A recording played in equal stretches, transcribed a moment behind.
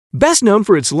Best known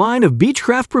for its line of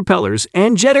Beechcraft propellers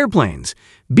and jet airplanes,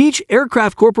 Beech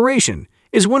Aircraft Corporation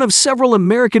is one of several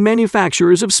American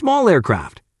manufacturers of small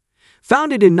aircraft.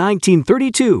 Founded in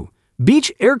 1932,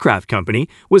 Beech Aircraft Company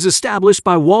was established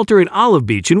by Walter and Olive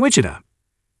Beech in Wichita.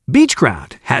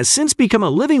 Beechcraft has since become a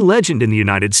living legend in the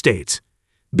United States.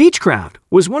 Beechcraft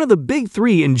was one of the big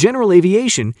three in general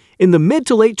aviation in the mid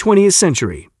to late 20th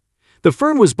century. The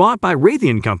firm was bought by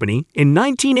Raytheon Company in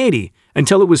 1980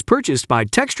 until it was purchased by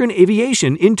Textron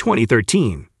Aviation in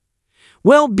 2013.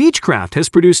 Well, Beechcraft has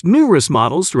produced numerous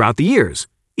models throughout the years,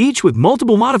 each with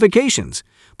multiple modifications,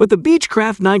 but the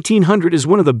Beechcraft 1900 is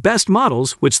one of the best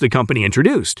models which the company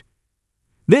introduced.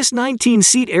 This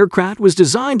 19-seat aircraft was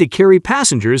designed to carry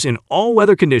passengers in all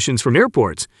weather conditions from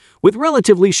airports with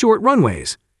relatively short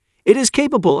runways. It is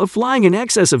capable of flying in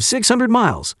excess of 600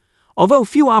 miles, although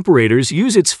few operators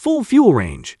use its full fuel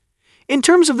range. In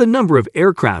terms of the number of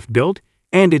aircraft built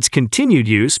and its continued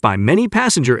use by many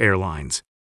passenger airlines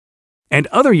and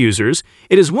other users,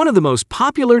 it is one of the most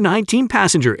popular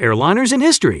 19-passenger airliners in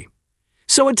history.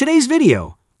 So in today's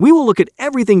video, we will look at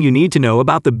everything you need to know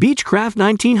about the Beechcraft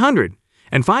 1900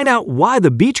 and find out why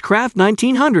the Beechcraft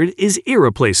 1900 is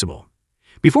irreplaceable.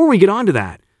 Before we get on to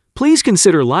that, please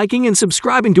consider liking and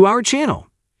subscribing to our channel.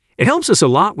 It helps us a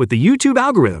lot with the YouTube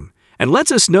algorithm and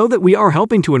lets us know that we are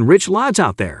helping to enrich lives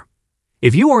out there.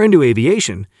 If you are into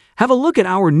aviation, have a look at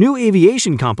our new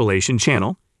aviation compilation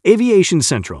channel, Aviation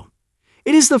Central.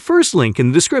 It is the first link in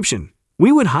the description.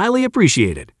 We would highly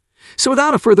appreciate it. So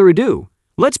without further ado,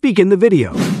 let's begin the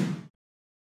video.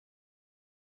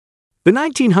 The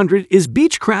 1900 is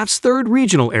Beechcraft's third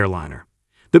regional airliner.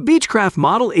 The Beechcraft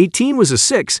Model 18 was a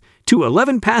 6 to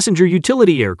 11 passenger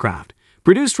utility aircraft,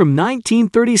 produced from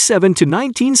 1937 to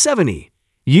 1970,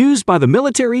 used by the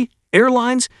military,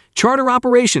 airlines, charter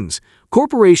operations,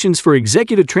 corporations for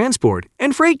executive transport,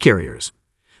 and freight carriers.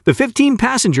 The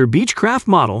 15-passenger Beechcraft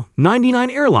Model 99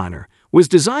 airliner was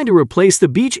designed to replace the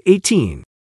Beech 18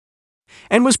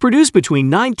 and was produced between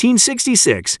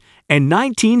 1966 and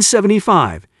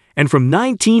 1975 and from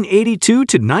 1982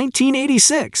 to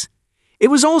 1986. It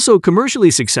was also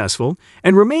commercially successful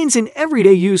and remains in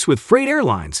everyday use with freight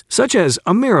airlines such as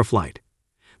Ameriflight.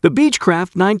 The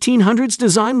Beechcraft 1900's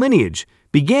design lineage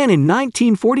began in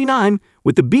 1949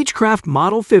 with the Beechcraft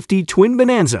Model 50 Twin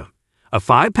Bonanza, a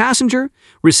 5-passenger,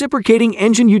 reciprocating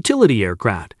engine utility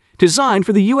aircraft designed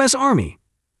for the U.S. Army.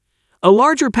 A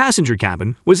larger passenger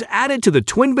cabin was added to the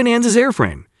Twin Bonanza's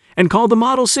airframe and called the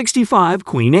Model 65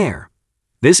 Queen Air.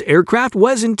 This aircraft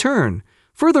was, in turn,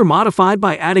 further modified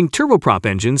by adding turboprop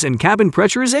engines and cabin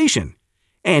pressurization,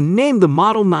 and named the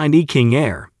Model 90 King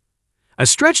Air. A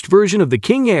stretched version of the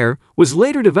King Air was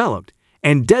later developed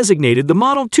and designated the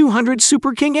Model 200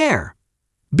 Super King Air.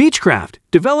 Beechcraft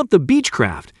developed the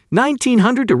Beechcraft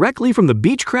 1900 directly from the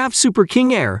Beechcraft Super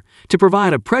King Air to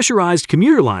provide a pressurized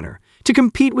commuter liner to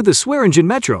compete with the Swearingen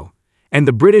Metro and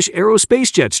the British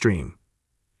Aerospace Jetstream.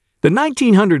 The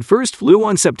 1900 first flew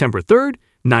on September 3,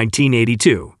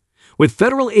 1982, with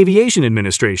Federal Aviation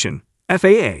Administration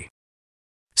 (FAA)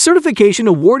 certification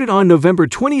awarded on November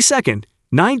 22,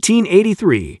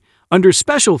 1983, under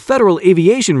Special Federal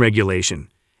Aviation Regulation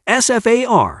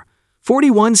 (SFAR)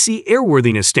 41C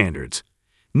airworthiness standards.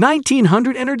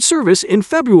 1900 entered service in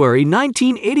February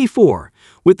 1984,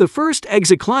 with the first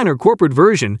Execliner corporate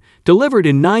version delivered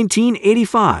in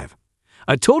 1985.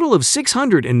 A total of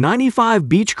 695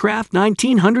 Beechcraft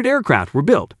 1900 aircraft were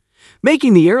built,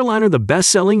 making the airliner the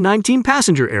best-selling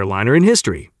 19-passenger airliner in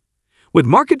history. With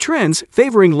market trends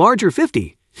favoring larger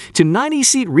 50 to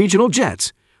 90-seat regional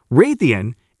jets,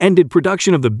 Raytheon ended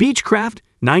production of the Beechcraft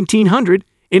 1900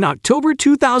 in October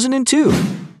 2002.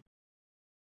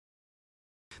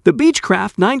 The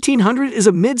Beechcraft 1900 is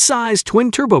a mid-sized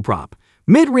twin turboprop,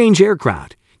 mid-range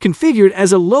aircraft configured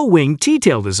as a low-wing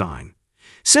T-tail design.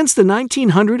 Since the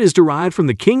 1900 is derived from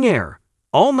the King Air,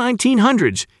 all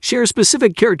 1900s share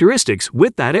specific characteristics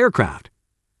with that aircraft.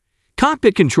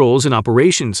 Cockpit controls and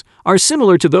operations are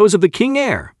similar to those of the King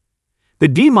Air. The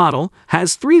D model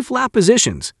has 3 flap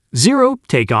positions, 0,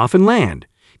 takeoff and land,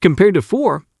 compared to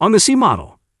 4 on the C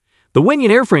model. The wing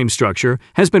and airframe structure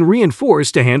has been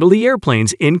reinforced to handle the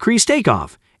airplane's increased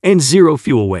takeoff and 0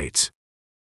 fuel weights.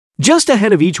 Just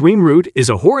ahead of each wing root is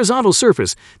a horizontal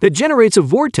surface that generates a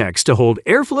vortex to hold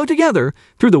airflow together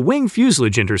through the wing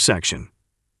fuselage intersection.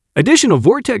 Additional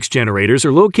vortex generators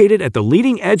are located at the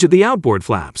leading edge of the outboard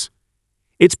flaps.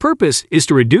 Its purpose is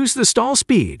to reduce the stall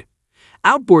speed.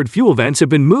 Outboard fuel vents have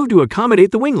been moved to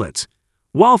accommodate the winglets.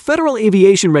 While federal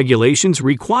aviation regulations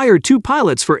require 2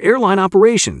 pilots for airline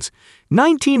operations,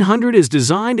 1900 is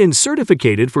designed and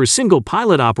certificated for single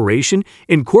pilot operation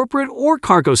in corporate or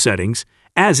cargo settings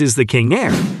as is the King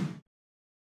Air.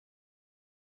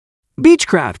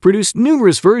 Beechcraft produced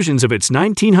numerous versions of its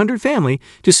 1900 family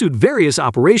to suit various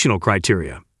operational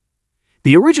criteria.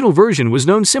 The original version was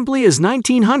known simply as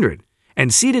 1900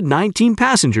 and seated 19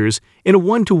 passengers in a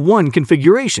 1-to-1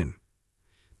 configuration.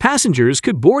 Passengers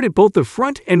could board at both the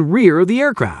front and rear of the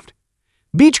aircraft.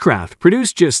 Beechcraft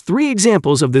produced just 3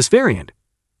 examples of this variant.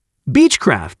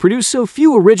 Beechcraft produced so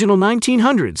few original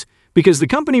 1900s because the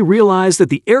company realized that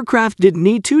the aircraft didn't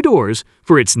need 2 doors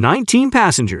for its 19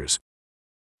 passengers.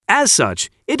 As such,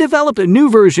 it developed a new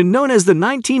version known as the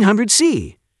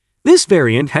 1900C. This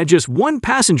variant had just 1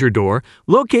 passenger door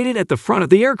located at the front of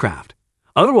the aircraft.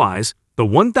 Otherwise, the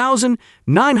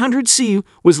 1900C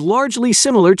was largely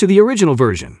similar to the original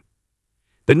version.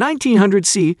 The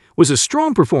 1900C was a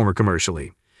strong performer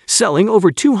commercially, selling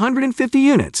over 250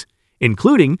 units,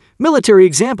 including military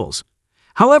examples.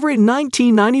 However, in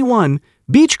 1991,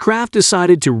 Beechcraft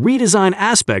decided to redesign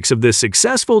aspects of this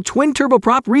successful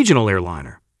twin-turboprop regional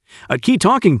airliner. A key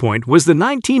talking point was the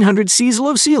 1900C's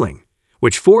low ceiling,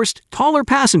 which forced taller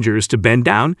passengers to bend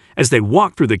down as they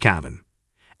walked through the cabin.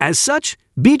 As such,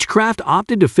 Beechcraft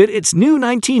opted to fit its new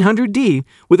 1900D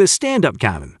with a stand-up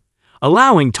cabin,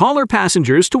 allowing taller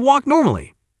passengers to walk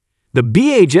normally. The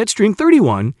BA Jetstream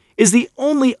 31 is the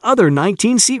only other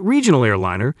 19-seat regional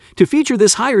airliner to feature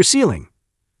this higher ceiling.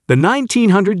 The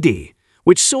 1900D,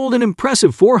 which sold an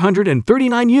impressive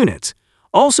 439 units,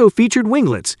 also featured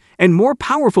winglets and more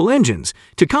powerful engines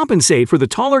to compensate for the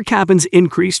taller cabin's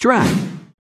increased drag.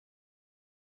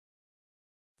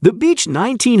 The Beech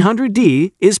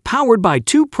 1900D is powered by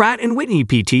 2 Pratt & Whitney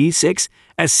PT6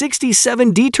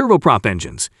 S67D turboprop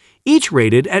engines, each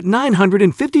rated at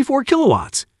 954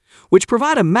 kilowatts, which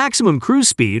provide a maximum cruise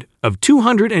speed of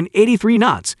 283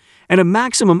 knots and a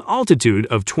maximum altitude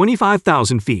of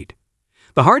 25,000 feet.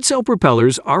 The hard-cell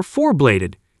propellers are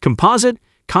 4-bladed, composite,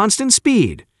 constant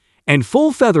speed, and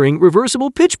full-feathering reversible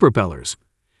pitch propellers.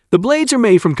 The blades are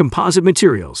made from composite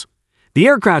materials. The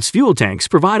aircraft's fuel tanks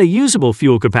provide a usable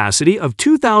fuel capacity of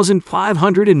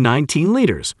 2,519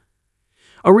 liters.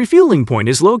 A refueling point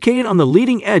is located on the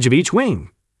leading edge of each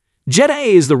wing. Jet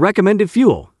A is the recommended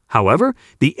fuel. However,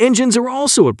 the engines are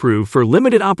also approved for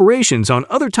limited operations on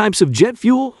other types of jet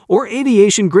fuel or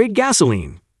aviation-grade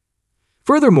gasoline.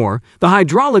 Furthermore, the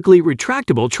hydraulically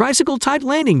retractable tricycle-type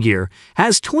landing gear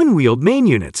has twin-wheeled main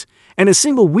units and a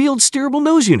single-wheeled steerable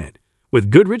nose unit with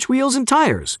Goodrich wheels and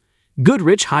tires,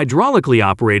 Goodrich hydraulically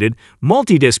operated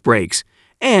multi-disc brakes,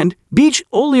 and Beech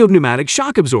oleo-pneumatic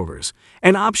shock absorbers,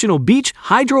 and optional Beech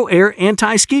hydro-air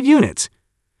anti-skid units.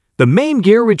 The main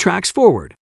gear retracts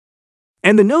forward,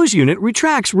 and the nose unit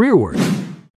retracts rearward.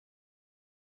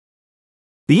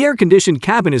 The air-conditioned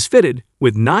cabin is fitted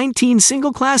with 19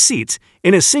 single-class seats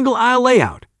in a single-aisle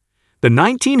layout. The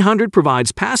 1900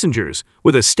 provides passengers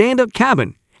with a stand-up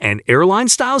cabin and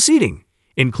airline-style seating,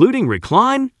 including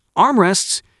recline,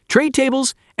 armrests, tray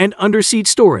tables, and under-seat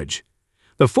storage.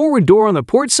 The forward door on the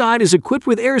port side is equipped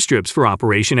with airstrips for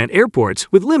operation at airports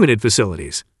with limited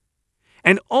facilities.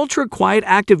 An ultra-quiet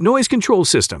active noise control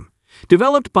system,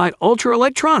 developed by Ultra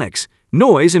Electronics,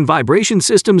 Noise and Vibration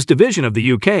Systems Division of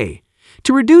the UK,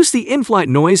 to reduce the in-flight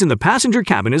noise in the passenger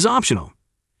cabin is optional.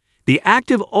 The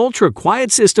active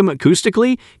ultra-quiet system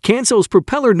acoustically cancels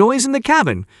propeller noise in the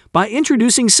cabin by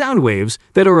introducing sound waves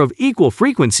that are of equal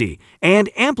frequency and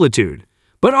amplitude,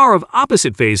 but are of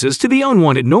opposite phases to the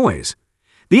unwanted noise.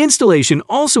 The installation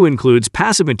also includes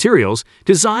passive materials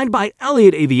designed by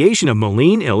Elliott Aviation of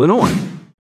Moline, Illinois.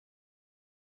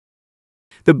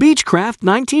 The Beechcraft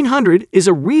 1900 is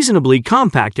a reasonably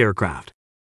compact aircraft.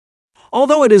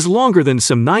 Although it is longer than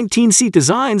some 19-seat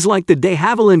designs like the de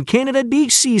Havilland Canada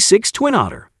Beech C6 Twin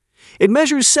Otter, it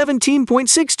measures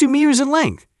 17.62 meters in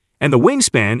length, and the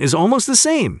wingspan is almost the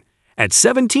same, at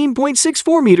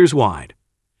 17.64 meters wide.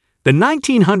 The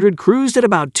 1900 cruised at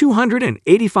about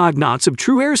 285 knots of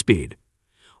true airspeed.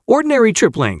 Ordinary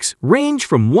trip lengths range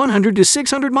from 100 to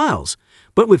 600 miles,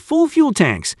 but with full fuel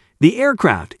tanks, the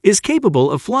aircraft is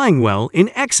capable of flying well in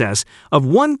excess of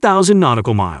 1,000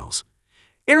 nautical miles.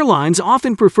 Airlines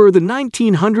often prefer the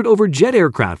 1900 over jet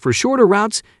aircraft for shorter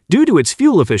routes due to its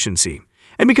fuel efficiency,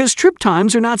 and because trip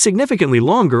times are not significantly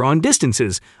longer on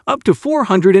distances up to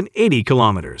 480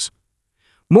 kilometers.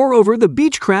 Moreover, the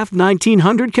Beechcraft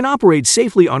 1900 can operate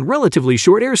safely on relatively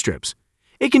short airstrips.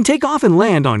 It can take off and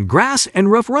land on grass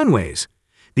and rough runways.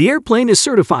 The airplane is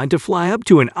certified to fly up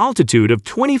to an altitude of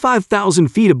 25,000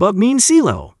 feet above mean sea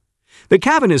level. The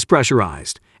cabin is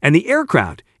pressurized, and the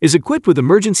aircraft is equipped with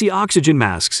emergency oxygen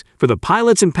masks for the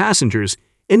pilots and passengers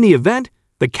in the event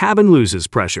the cabin loses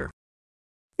pressure.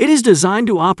 It is designed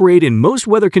to operate in most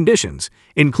weather conditions,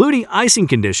 including icing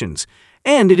conditions,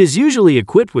 and it is usually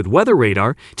equipped with weather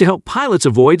radar to help pilots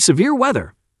avoid severe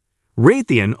weather.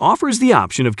 Raytheon offers the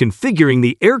option of configuring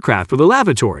the aircraft with a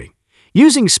lavatory,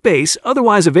 using space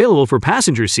otherwise available for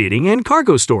passenger seating and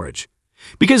cargo storage.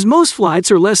 Because most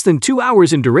flights are less than 2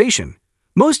 hours in duration,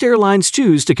 most airlines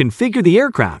choose to configure the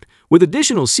aircraft with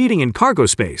additional seating and cargo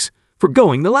space,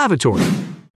 forgoing the lavatory.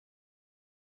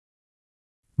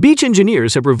 Beech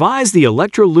engineers have revised the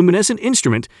electroluminescent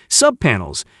instrument,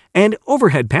 subpanels, and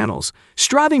overhead panels,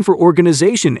 striving for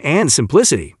organization and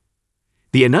simplicity.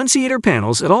 The annunciator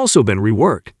panels have also been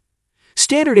reworked.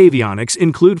 Standard avionics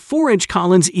include 4-inch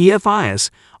Collins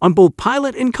EFIS on both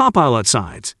pilot and copilot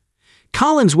sides.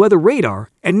 Collins weather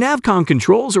radar and Navcom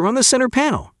controls are on the center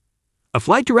panel. A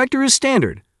flight director is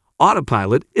standard.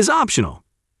 Autopilot is optional.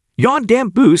 Yaw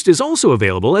damp boost is also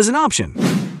available as an option.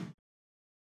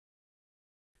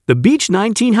 The Beech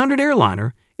 1900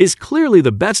 airliner is clearly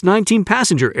the best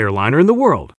 19-passenger airliner in the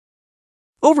world.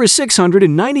 Over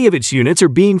 690 of its units are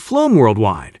being flown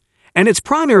worldwide, and its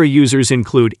primary users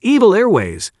include Eagle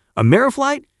Airways,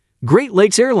 Ameriflight, Great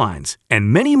Lakes Airlines,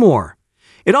 and many more.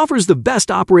 It offers the best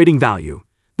operating value,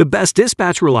 the best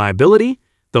dispatch reliability,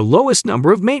 the lowest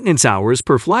number of maintenance hours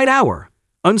per flight hour,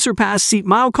 unsurpassed seat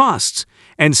mile costs,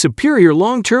 and superior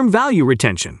long-term value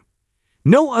retention.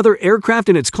 No other aircraft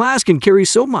in its class can carry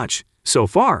so much, so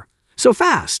far, so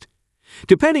fast.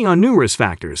 Depending on numerous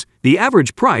factors, the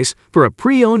average price for a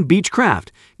pre-owned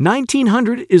Beechcraft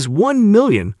 1900 is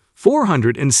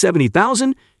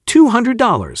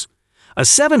 $1,470,200, a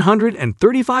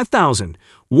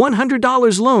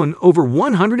 $735,100 loan over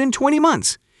 120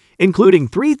 months, including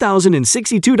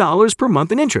 $3,062 per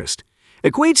month in interest,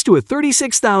 equates to a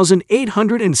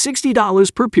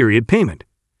 $36,860 per period payment.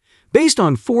 Based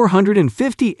on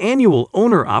 450 annual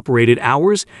owner-operated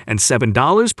hours and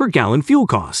 $7 per gallon fuel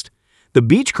cost, the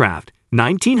Beechcraft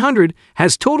 1900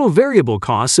 has total variable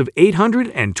costs of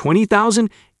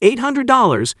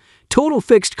 $820,800, total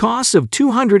fixed costs of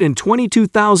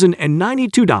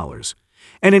 $222,092,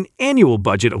 and an annual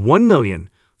budget of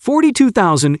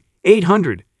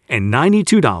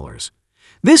 $1,042,892.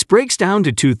 This breaks down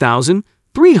to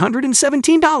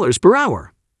 $2,317 per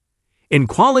hour. In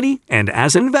quality and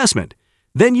as an investment,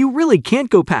 then you really can't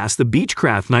go past the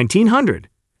Beechcraft 1900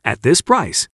 at this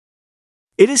price.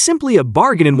 It is simply a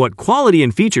bargain in what quality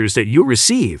and features that you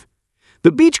receive.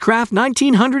 The Beechcraft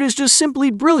 1900 is just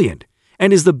simply brilliant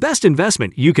and is the best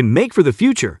investment you can make for the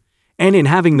future and in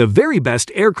having the very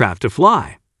best aircraft to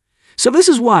fly. So this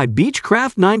is why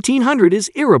Beechcraft 1900 is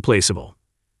irreplaceable.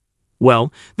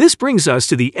 Well, this brings us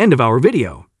to the end of our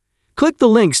video. Click the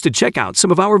links to check out some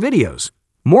of our videos.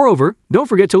 Moreover, don't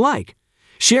forget to like,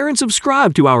 share, and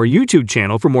subscribe to our YouTube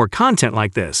channel for more content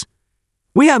like this.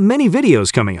 We have many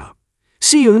videos coming up.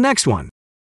 See you in the next one.